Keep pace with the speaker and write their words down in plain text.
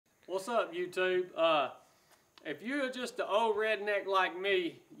What's up, YouTube? If you're just an old redneck like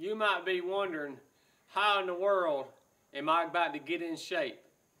me, you might be wondering, how in the world am I about to get in shape?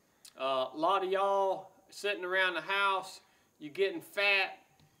 A lot of y'all sitting around the house, you're getting fat.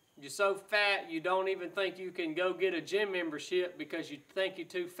 You're so fat you don't even think you can go get a gym membership because you think you're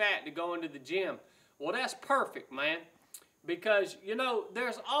too fat to go into the gym. Well, that's perfect, man. Because, you know,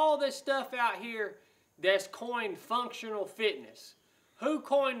 there's all this stuff out here that's coined functional fitness. Who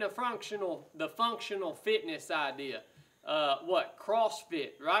coined the functional fitness idea?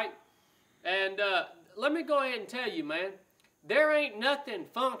 CrossFit, right? And let me go ahead and tell you, man, there ain't nothing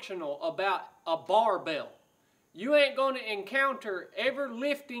functional about a barbell. You ain't going to encounter ever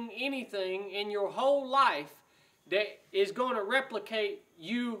lifting anything in your whole life that is going to replicate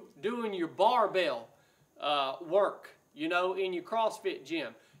you doing your barbell work, you know, in your CrossFit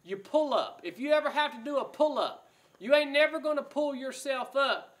gym. You pull up. If you ever have to do a pull-up, you ain't never going to pull yourself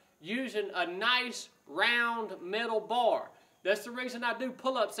up using a nice round metal bar. That's the reason I do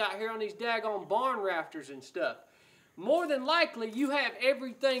pull-ups out here on these daggone barn rafters and stuff. More than likely, you have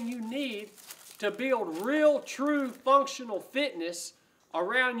everything you need to build real, true, functional fitness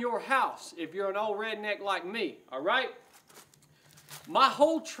around your house if you're an old redneck like me, all right? My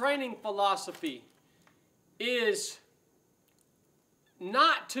whole training philosophy is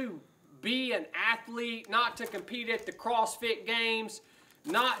not to be an athlete, not to compete at the CrossFit Games,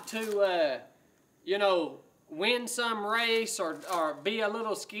 not to, you know, win some race or be a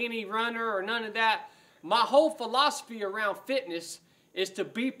little skinny runner or none of that. My whole philosophy around fitness is to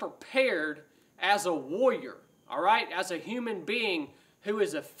be prepared as a warrior, all right? As a human being who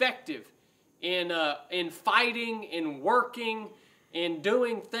is effective in fighting, in working, in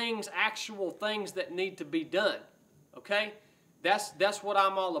doing things, actual things that need to be done, okay? That's what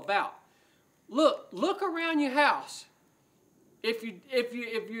I'm all about. Look around your house. If you're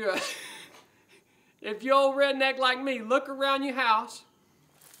old redneck like me, look around your house.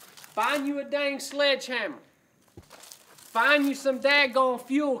 Find you a dang sledgehammer. Find you some daggone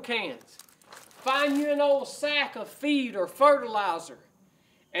fuel cans. Find you an old sack of feed or fertilizer.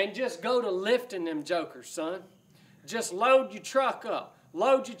 And just go to lifting them jokers, son. Just load your truck up.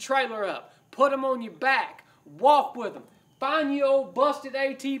 Load your trailer up. Put them on your back. Walk with them. Find you old busted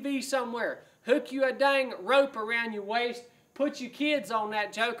ATV somewhere. Hook you a dang rope around your waist. Put your kids on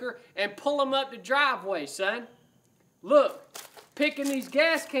that joker and pull them up the driveway, son. Look, picking these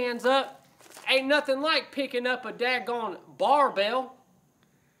gas cans up ain't nothing like picking up a daggone barbell.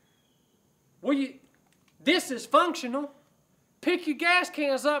 This is functional. Pick your gas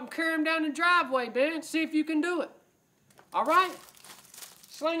cans up and carry them down the driveway, man. See if you can do it. All right?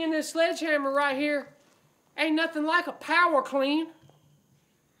 Slinging this sledgehammer right here ain't nothing like a power clean.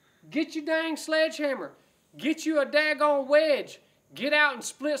 Get your dang sledgehammer. Get you a daggone wedge. Get out and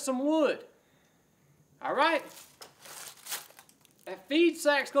split some wood. All right? That feed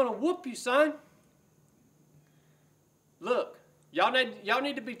sack's gonna whoop you, son. Look, y'all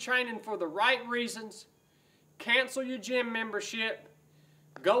need to be training for the right reasons. Cancel your gym membership.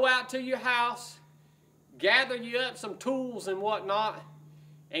 Go out to your house. Gather you up some tools and whatnot.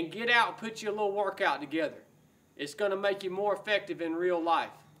 And get out and put you a little workout together. It's going to make you more effective in real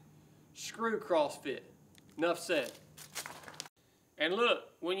life. Screw CrossFit. Enough said. And look,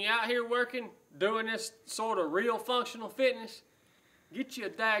 when you're out here working, doing this sort of real functional fitness, get you a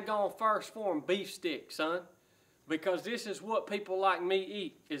daggone Phorm beef stick, son. Because this is what people like me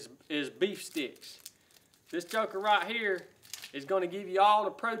eat, is beef sticks. This joker right here is going to give you all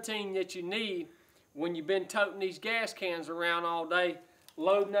the protein that you need when you've been toting these gas cans around all day,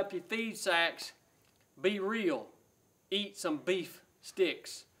 loading up your feed sacks. Be real. Eat some beef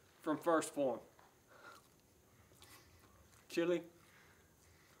sticks from Phorm. Chili.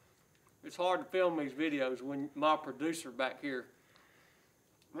 It's hard to film these videos when my producer back here,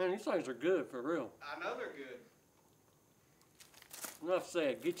 man, these things are good for real. I know they're good. Enough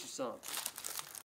said. Get you some.